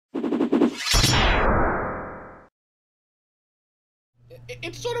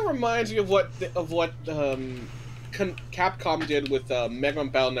it sort of reminds me of what Capcom did with Mega Man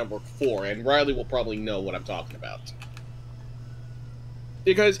Battle Network 4, and Riley will probably know what I'm talking about.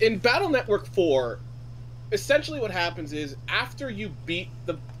 Because in Battle Network 4, essentially what happens is, after you beat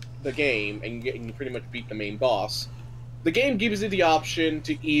the game, and you pretty much beat the main boss, the game gives you the option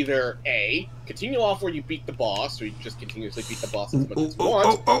to either A, continue off where you beat the boss, or you just continuously beat the boss as much as you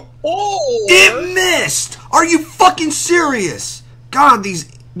want, or... It missed! Are you fucking serious? God,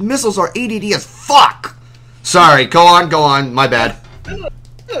 these missiles are ADD as fuck! Sorry, go on, my bad.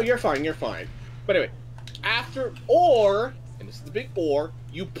 No, you're fine, you're fine. But anyway, after, or, and this is the big or,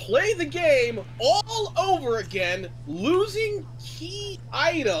 you play the game all over again, losing key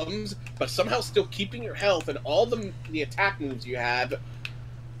items, but somehow still keeping your health and all the attack moves you have,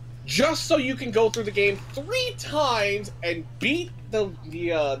 just so you can go through the game 3 times and beat the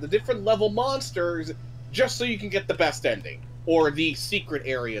different level monsters, just so you can get the best ending, or the secret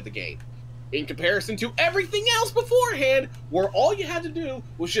area of the game. In comparison to everything else beforehand, where all you had to do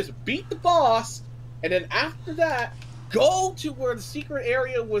was just beat the boss, and then after that, go to where the secret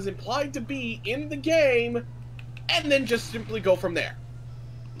area was implied to be in the game, and then just simply go from there.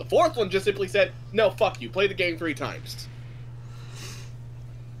 The 4th one just simply said, no, fuck you, play the game 3 times.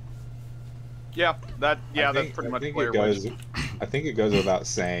 Yeah, that's pretty much Blair Witch. I think it goes without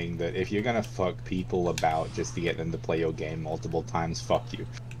saying that if you're gonna fuck people about just to get them to play your game multiple times, fuck you.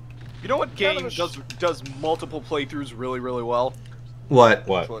 You know what game does multiple playthroughs really, really well? What?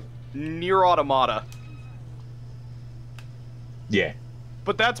 Nier Automata. Yeah.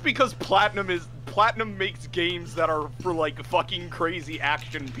 But that's because Platinum makes games that are for like fucking crazy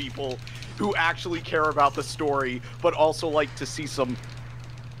action people who actually care about the story, but also like to see some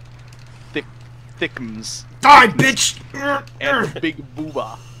thickums. Die, bitch! And big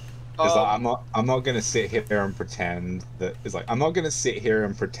booba. It's like, I'm not gonna sit here and pretend that I'm not gonna sit here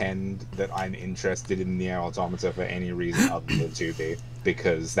and pretend that I'm interested in Nier Automata for any reason other than to be,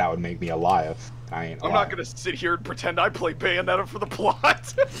 because that would make me a liar. I'm not gonna sit here and pretend I play Bayonetta for the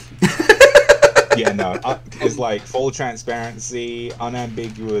plot. Yeah, no, it's like full transparency,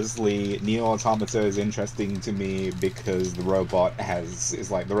 unambiguously, Nier Automata is interesting to me because the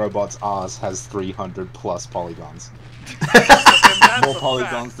robot's arse has 300 plus polygons. More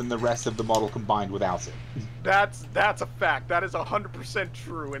polygons than the rest of the model combined without it. That's a fact. That is 100%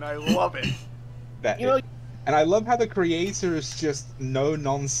 true, and I love it. And I love how the creator is just no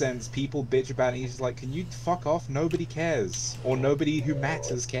nonsense. People bitch about it. He's just like, can you fuck off? Nobody cares, or nobody who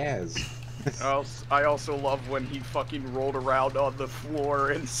matters cares. I also love when he fucking rolled around on the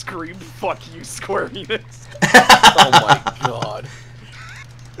floor and screamed, "Fuck you, Square Enix." Oh my god.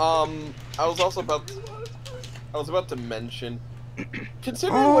 I was about to mention,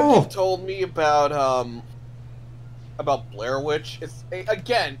 considering what you've told me about Blair Witch,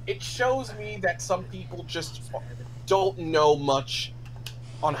 it shows me that some people just don't know much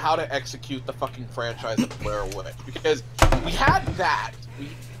on how to execute the fucking franchise of Blair Witch, because we had that.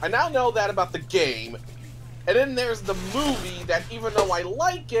 I now know that about the game, and then there's the movie that, even though I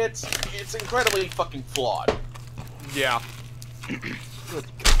like it, it's incredibly fucking flawed. Yeah. Good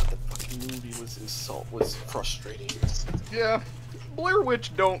God, the fucking movie was frustrating. Yeah. Blair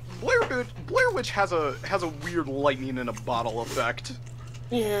Witch has a weird lightning in a bottle effect.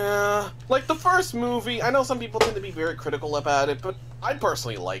 Yeah, like the first movie, I know some people tend to be very critical about it, but I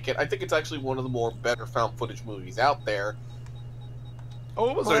personally like it. I think it's actually one of the more better found footage movies out there. Oh,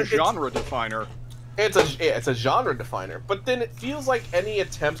 it was a genre definer. It's a genre definer, but then it feels like any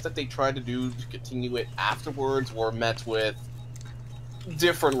attempts that they tried to do to continue it afterwards were met with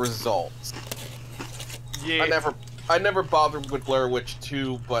different results. Yeah. I never bothered with Blair Witch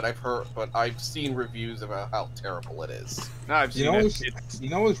 2, but I've seen reviews about how terrible it is. I've seen it. You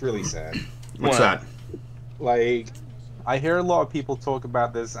know what's really sad? What's that? Like, I hear a lot of people talk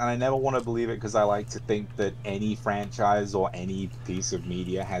about this, and I never want to believe it because I like to think that any franchise or any piece of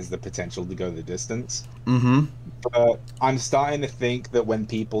media has the potential to go the distance. Mm-hmm. But I'm starting to think that when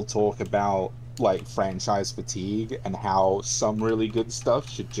people talk about like franchise fatigue and how some really good stuff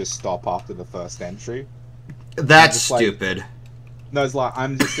should just stop after the first entry. That's stupid. No, it's like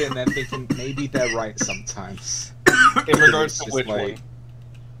I'm just sitting there thinking maybe they're right sometimes. In regards to which one?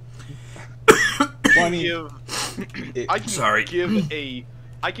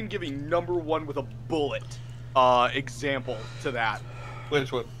 I can give a number one with a bullet example to that.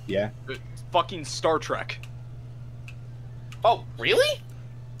 Which one? Yeah. Fucking Star Trek. Oh, really?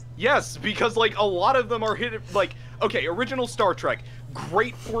 Yes, because like a lot of them are hit like okay, original Star Trek,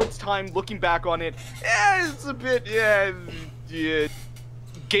 great for its time. Looking back on it, it's a bit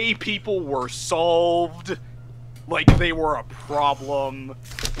gay people were solved. like they were a problem,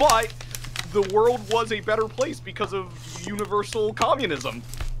 but the world was a better place because of universal communism.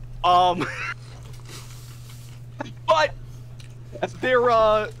 But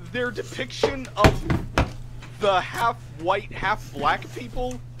their depiction of the half-white, half-black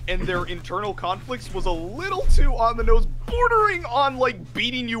people and their internal conflicts was a little too on the nose, bordering on like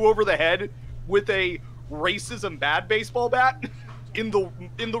beating you over the head with a racism bad baseball bat in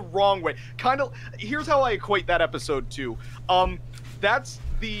the wrong way. Kind of. Here's how I equate that episode to. That's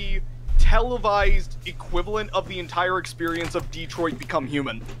the televised equivalent of the entire experience of Detroit Become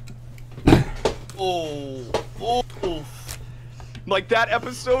Human. Oh. Like, that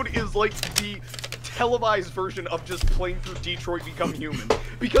episode is like the televised version of just playing through Detroit Become Human.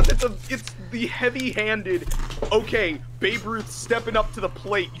 Because it's the heavy-handed, okay, Babe Ruth stepping up to the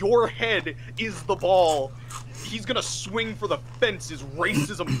plate, your head is the ball, he's gonna swing for the fence, is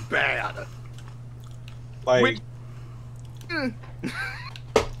racism bad? Like,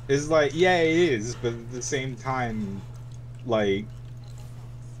 it's like, yeah, it is, but at the same time, like,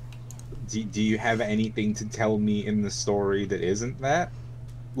 do you have anything to tell me in the story that isn't that?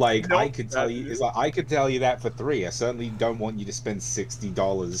 Like, nope, I could tell you, it's like, I could tell you that for $3. I certainly don't want you to spend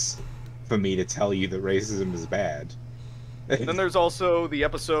 $60 for me to tell you that racism is bad. Then there's also the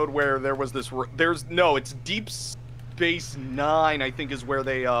episode where there was this, it's Deep Space Nine, I think, is where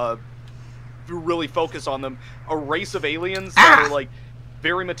they, really focus on them. A race of aliens that are, like,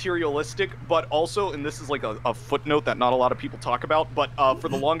 very materialistic, but also, and this is like a footnote that not a lot of people talk about, but for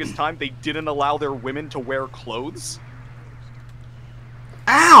the longest time, they didn't allow their women to wear clothes.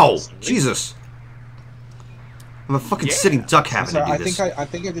 Ow! Jesus. I'm a fucking sitting duck having to do this. I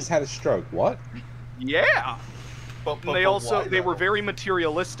think I just had a stroke. What? Yeah! And they were very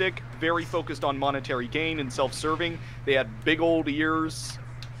materialistic, very focused on monetary gain and self-serving. They had big old ears.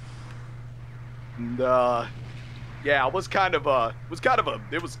 And, yeah, it was kind of a,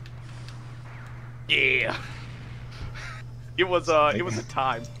 yeah. It was a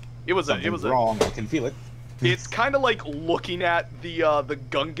time. It was wrong. I can feel it. It's kind of like looking at the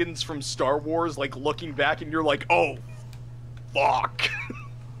Gungans from Star Wars, like looking back and you're like, oh, fuck.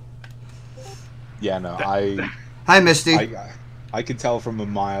 Yeah, no, Hi, Misty. I could tell from a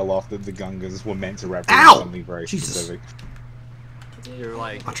mile off that the Gungans were meant to represent something very specific. You're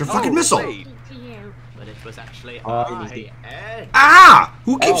like, watch your fucking missile. Wait. But it was actually Ed. Ah!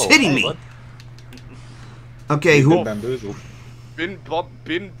 Who keeps hitting me? What? Okay, who? Bamboozled. Been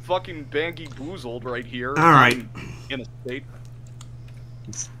fucking bangy boozled right here. All right. In a state.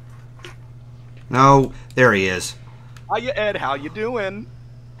 No, there he is. Hiya, Ed. How you doing?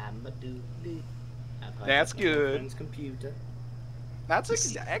 That's good. Friend's computer.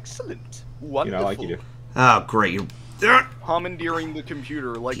 That's excellent. Wonderful. Like you do. Oh, great. You're... Commandeering the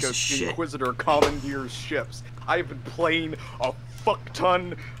computer like Piece a of shit. Inquisitor commandeers ships. I've been playing a fuck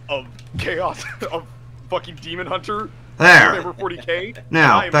ton of Chaos of fucking Demon Hunter. There. Over 40k.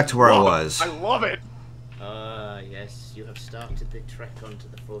 Now, back to where I was. I love it. Yes, you have started the trek onto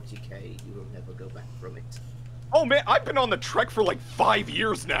the 40k. You will never go back from it. Oh man, I've been on the trek for like 5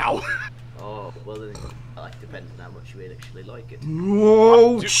 years now. Oh, well then, depends on how much you actually like it.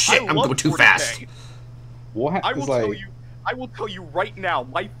 Whoa, Dude, shit, I'm love going too 40K. fast. What? I will tell you right now,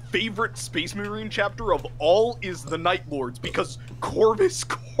 my favorite Space Marine chapter of all is the Night Lords, because Corvus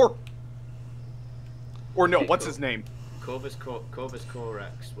or no, what's his name? Corvus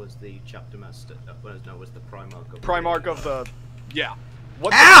Corax was the chapter master. Was the Primarch of the, yeah.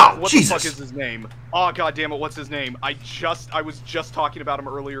 What Jesus. the fuck is his name? Oh god damn it, what's his name? I was just talking about him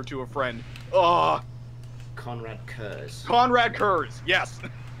earlier to a friend. Conrad Kurz. Conrad Kurz, yes.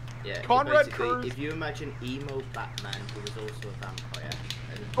 Yeah, Conrad Kurz. If you imagine emo Batman, who was also a vampire.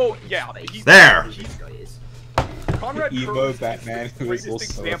 Oh yeah, he's there. This guy is. Conrad Emo Kurz Batman, is the who is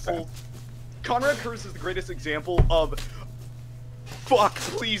greatest also example. Conrad Kurz is the greatest example of, fuck,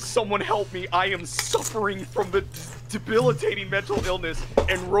 please someone help me, I am suffering from the debilitating mental illness,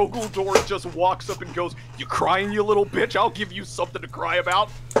 and Rogul Dor just walks up and goes, you crying, you little bitch, I'll give you something to cry about.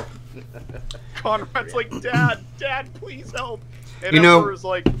 Conrad's like, Dad, please help. And Emperor's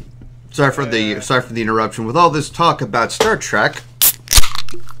like, sorry for the interruption. With all this talk about Star Trek,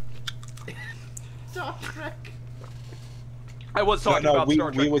 I was talking about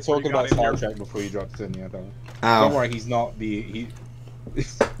Star Trek. We were talking about Star here. Trek before you dropped in. Yeah, don't oh, worry, he's not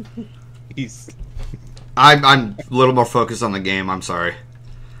he's. I'm a little more focused on the game. I'm sorry.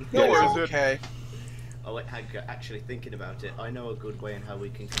 No, Yeah, it's okay. Oh, wait, actually thinking about it, I know a good way in how we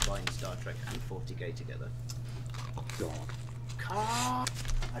can combine Star Trek and 40k together. God.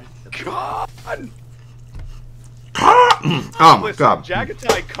 God! Oh my Listen, god.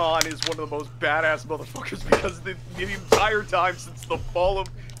 Jagatai Khan is one of the most badass motherfuckers because the entire time since the fall of,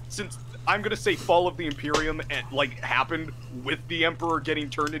 I'm gonna say fall of the Imperium happened with the Emperor getting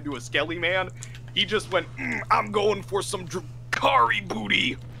turned into a skelly man, he just went, I'm going for some Drakari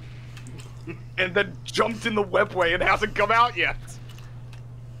booty, and then jumped in the webway and hasn't come out yet.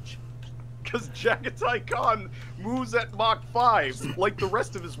 Because Jagatai Khan moves at Mach 5, like the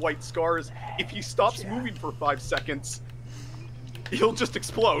rest of his white scars. If he stops moving for 5 seconds, he'll just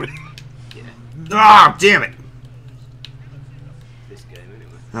explode. Yeah. Ah, damn it. This game,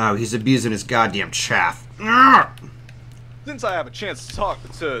 anyway. Oh, he's abusing his goddamn chaff. Ah! Since I have a chance to talk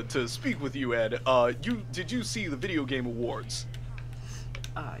to speak with you, Ed, did you see the video game awards?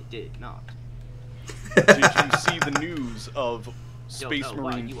 I did not. Did you see the news of Space Don't know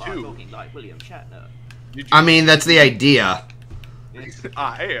why Marine you 2? are talking like William Shatner. Did you I mean, that's the idea.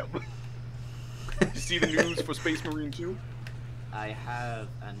 I am. Did you see the news for Space Marine 2? I have,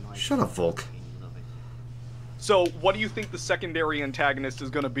 and my Shut up, Volk. fucking love it. So, what do you think the secondary antagonist is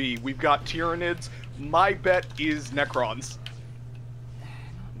going to be? We've got Tyranids. My bet is Necrons.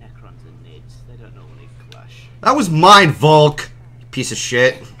 Not Necrons and Nids. They don't know when they clash. That was mine, Volk. You piece of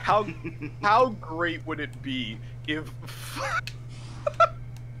shit. How great would it be if...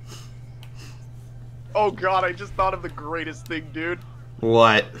 Oh god, I just thought of the greatest thing, dude.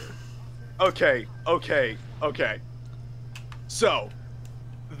 What? Okay. So,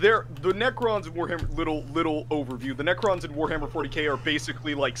 the Necrons in Warhammer, little overview. The Necrons in Warhammer 40k are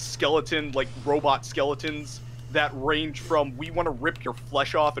basically like robot skeletons that range from we want to rip your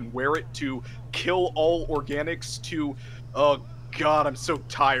flesh off and wear it to kill all organics to, oh god, I'm so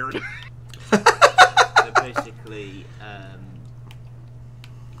tired. They're basically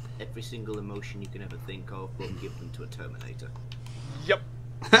every single emotion you can ever think of, but give them to a Terminator. Yep.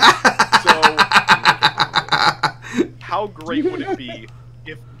 So, how great would it be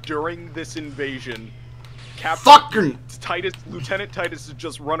if during this invasion, Lieutenant Titus is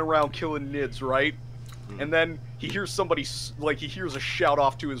just run around killing Nids, right? And then he hears somebody, he hears a shout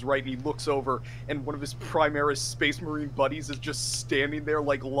off to his right, and he looks over, and one of his Primaris Space Marine buddies is just standing there,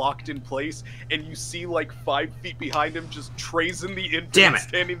 locked in place, and you see, 5 feet behind him, just Trazen the Infinite Damn it.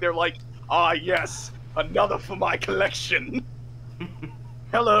 standing there ah, yes, another for my collection.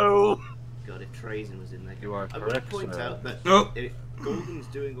 Hello. God, if Trazen was in there. You are I'm correct, going to point sir. out that Oh. if Golden's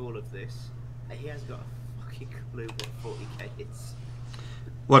doing all of this, he has got a fucking clue what 40k is.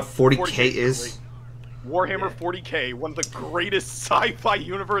 What 40k 40K is? Warhammer Yeah. 40k, one of the greatest sci-fi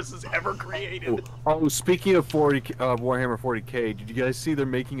universes ever created. Oh, speaking of Warhammer 40k, did you guys see they're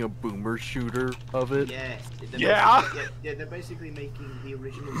making a boomer shooter of it? Yes. Yeah? They're basically making the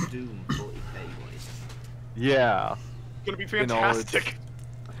original Doom 40k boys. Yeah. It's gonna be In all its- fantastic.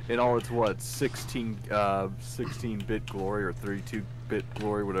 In all its what, 16-bit glory or 32-bit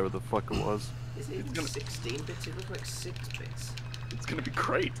glory, whatever the fuck it was. Is it even 16 bits? It looks like 6 bits. It's gonna be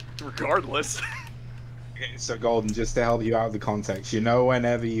great, regardless. Okay, so Golden, just to help you out of the context,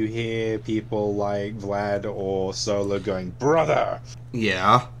 whenever you hear people like Vlad or Solo going, brother,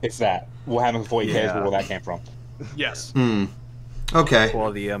 Yeah. it's that. Warhammer 40k is Yeah. where that came from. Yes. Okay.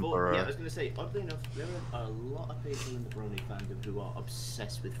 Or the Emperor. Yeah, I was going to say, oddly enough, there are a lot of people in the Brony fandom who are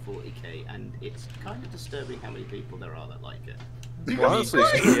obsessed with 40k, and it's kind of disturbing how many people there are that like it. Well, honestly,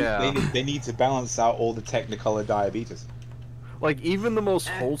 yeah. They need to balance out all the Technicolor diabetes. Even the most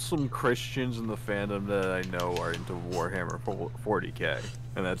wholesome Christians in the fandom that I know are into Warhammer 40k,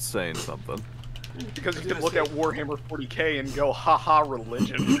 and that's saying something. Because you can look at Warhammer 40k and go, haha,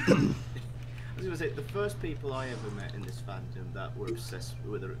 religion. I was going to say, the first people I ever met in this fandom that were obsessed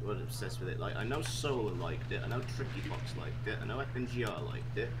with it, I know Solar liked it, I know TrickyFox liked it, I know FNGR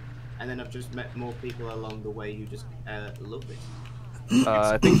liked it, and then I've just met more people along the way who just love it.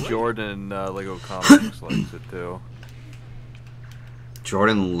 I think Jordan Lego Comics likes it too.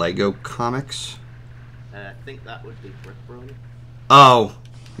 Jordan Lego Comics? I think that would be Brick Brony. Oh,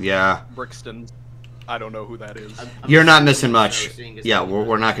 yeah. Brixton. I don't know who that is. I'm You're not assuming missing so, much. seeing as Yeah, how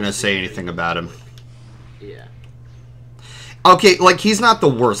we're not going to say anything about him. Yeah. Okay, he's not the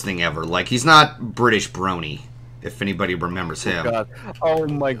worst thing ever. He's not British Brony, if anybody remembers him. God. Oh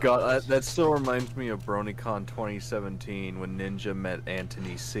my god, that still reminds me of BronyCon 2017 when Ninja met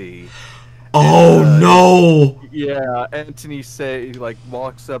Anthony C. Oh, no! Yeah, Anthony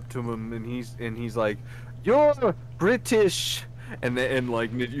walks up to him and he's like, "You're British," and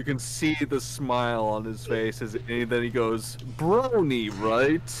you can see the smile on his face and then he goes, "Brony,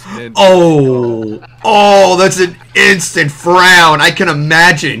 right?" And Oh, that's an instant frown. I can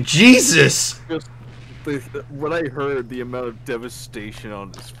imagine. Jesus. just when I heard the amount of devastation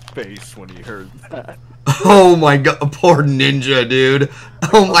on his face when he heard that. Oh my god, poor Ninja, dude.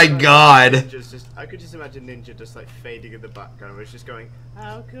 Oh my god. I could just imagine Ninja just like fading in the background. Where it's just going,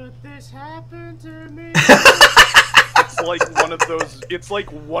 "How could this happen to me?" It's like one of those. It's like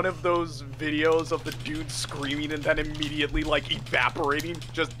one of those videos of the dude screaming and then immediately like evaporating.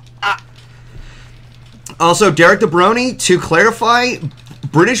 Just Also, Derek the Brony, to clarify,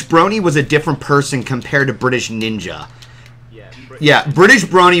 British Brony was a different person compared to British Ninja. Yeah, British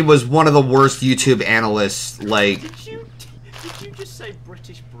Brony was one of the worst YouTube analysts, like... Did you just say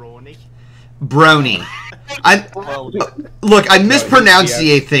British Brawny? Brony. Look, I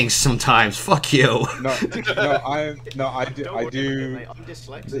mispronunciate things sometimes. Fuck you. I do. I'm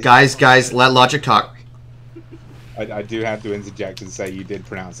dyslexic. Guys, let logic talk. I do have to interject and say you did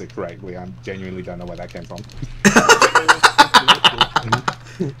pronounce it correctly. I genuinely don't know where that came from.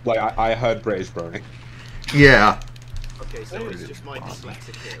 Like, I heard British Brony. Yeah. Okay, so it's just my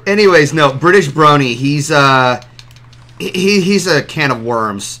dyslexic here. Anyways, no, British Brony, he's a can of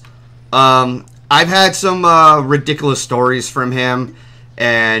worms. I've had some ridiculous stories from him,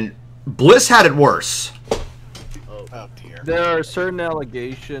 and Bliss had it worse. Oh dear. There are certain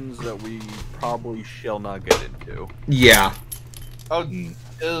allegations that we probably shall not get into. Yeah. Oh.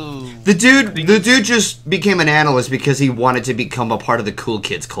 The dude just became an analyst because he wanted to become a part of the cool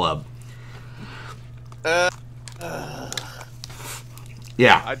kids club.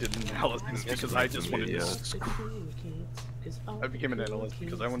 Yeah. I did an analysis because I just wanted to scream. I became an analyst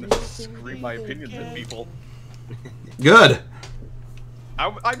because I wanted to scream my opinions at people. Good.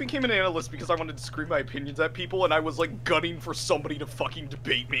 I became an analyst because I wanted to scream my opinions at people, and I was like gunning for somebody to fucking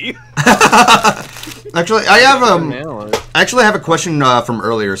debate me. Actually, I have a question from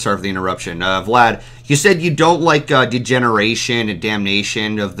earlier. Sorry for the interruption, Vlad. You said you don't like Degeneration and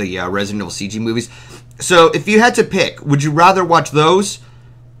Damnation of the Resident Evil CG movies. So, if you had to pick, would you rather watch those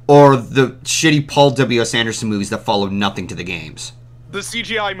or the shitty Paul W.S. Anderson movies that follow nothing to the games? The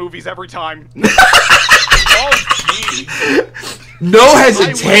CGI movies every time. Oh, gee. No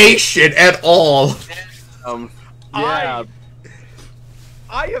hesitation at all. Yeah.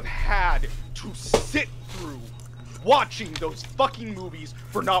 I have had to sit through watching those fucking movies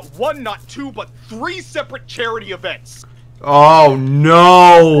for not one, not two, but 3 separate charity events. Oh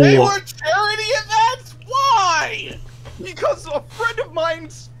no! They were charity events? Why? Because a friend of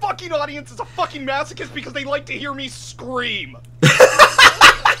mine's fucking audience is a fucking masochist because they like to hear me scream.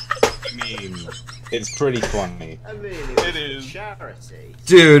 I mean, it's pretty funny. I mean, It is. charity.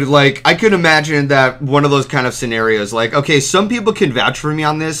 Dude, like, I could imagine that one of those kind of scenarios, like, okay, some people can vouch for me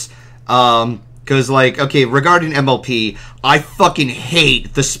on this, because, like, okay, regarding MLP, I fucking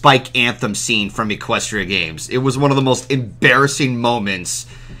hate the Spike Anthem scene from Equestria Games. It was one of the most embarrassing moments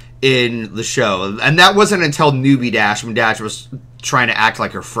in the show, and that wasn't until Newbie Dash, when Dash was trying to act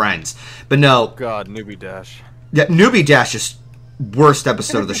like her friends. But no. God, Newbie Dash. Yeah, Newbie Dash is worst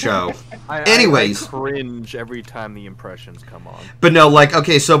episode of the show. Anyways. I cringe every time the impressions come on. But no, like,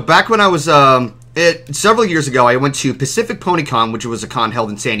 okay, so back when I was, several years ago, I went to Pacific PonyCon, which was a con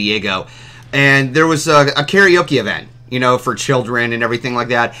held in San Diego, and there was a karaoke event, you know, for children and everything like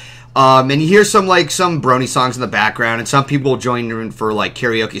that. And you hear some Brony songs in the background, and some people join in for, like,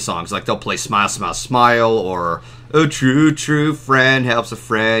 karaoke songs. Like, they'll play Smile, Smile, Smile, or A True, True Friend Helps a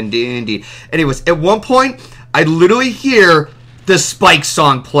Friend Indeed. Anyways, at one point, I literally hear the Spike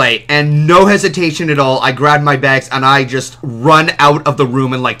song play, and no hesitation at all, I grab my bags, and I just run out of the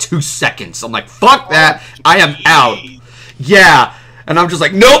room in, like, 2 seconds. I'm like, fuck that, I am out. Yeah, and I'm just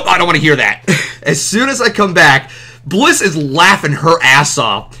like, nope, I don't want to hear that. As soon as I come back, Bliss is laughing her ass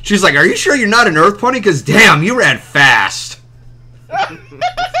off. She's like, are you sure you're not an Earth Pony? Because, damn, you ran fast.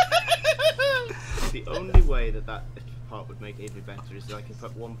 The only way that part would make it even better is like if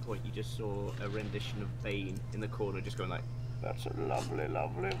at one point you just saw a rendition of Bane in the corner just going like, that's a lovely,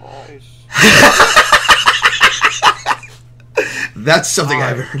 lovely voice. That's something I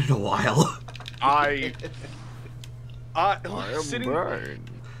haven't heard in a while.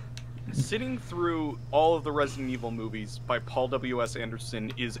 Sitting through all of the Resident Evil movies by Paul W.S.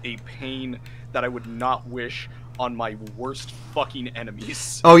 Anderson is a pain that I would not wish on my worst fucking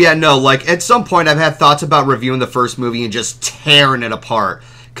enemies. Oh yeah, no, like, at some point I've had thoughts about reviewing the first movie and just tearing it apart.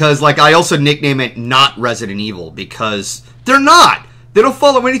 Because, like, I also nickname it not Resident Evil, because they're not! They don't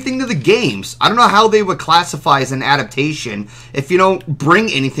follow anything to the games. I don't know how they would classify as an adaptation if you don't bring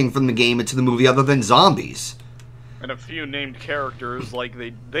anything from the game into the movie other than zombies. And a few named characters, like,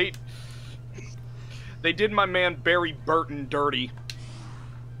 they did my man Barry Burton dirty.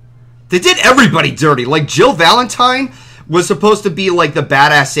 They did everybody dirty. Like, Jill Valentine was supposed to be like the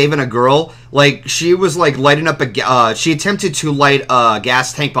badass saving a girl. Like she was like lighting up she attempted to light a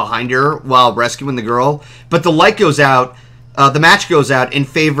gas tank behind her while rescuing the girl, but the light goes out. The match goes out in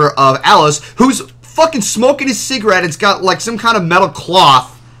favor of Alice, who's fucking smoking his cigarette. It's got like some kind of metal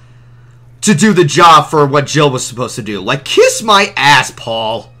cloth to do the job for what Jill was supposed to do. Like, kiss my ass,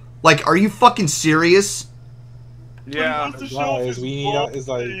 Paul. Like, are you fucking serious? Yeah. Guys, we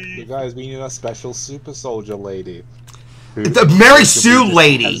need a special super soldier lady. The Mary Sue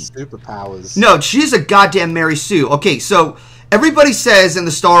lady. Has superpowers. No, she's a goddamn Mary Sue. Okay, so everybody says in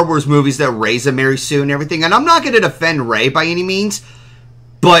the Star Wars movies that Rey's a Mary Sue and everything, and I'm not going to defend Rey by any means,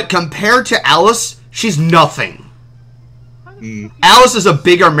 but compared to Alice, she's nothing. Alice is a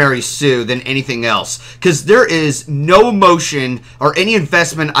bigger Mary Sue than anything else, because there is no emotion or any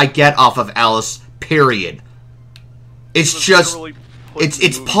investment I get off of Alice, period. It's just,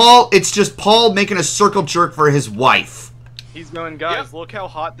 it's Paul, it's just Paul making a circle jerk for his wife. He's going, guys, look how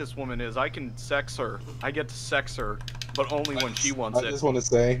hot this woman is. I can sex her. I get to sex her, but only when she wants it. I just want to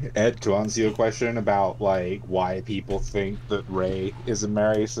say, Ed, to answer your question about, like, why people think that Rey is a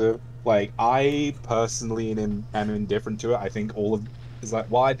Mary Sue, like, I personally am indifferent to it. I think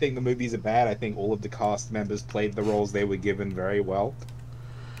while I think the movies are bad, I think all of the cast members played the roles they were given very well.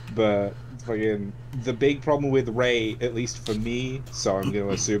 But, fucking, the big problem with Rey, at least for me, so I'm going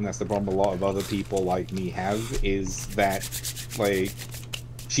to assume that's the problem a lot of other people like me have, is that, like,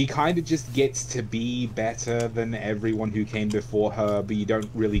 she kind of just gets to be better than everyone who came before her, but you don't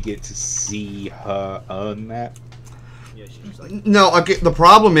really get to see her earn that. Yeah, she's like... No, okay, the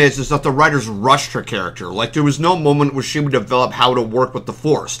problem is that the writers rushed her character. Like, there was no moment where she would develop how to work with the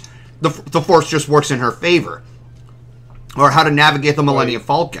Force. The Force just works in her favor. Or how to navigate the Millennium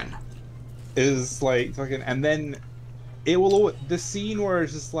Falcon. Is like fucking, and then it will always, the scene where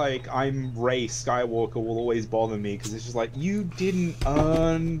it's just like I'm Rey Skywalker will always bother me, because it's just like, you didn't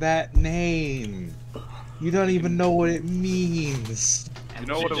earn that name. You don't even know what it means. You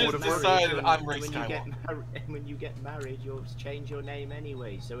know what it would have decided I'm Rey Skywalker. When you get married, you'll change your name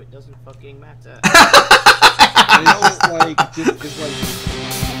anyway, so it doesn't fucking matter. And it's just like, just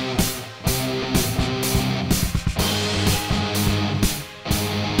like.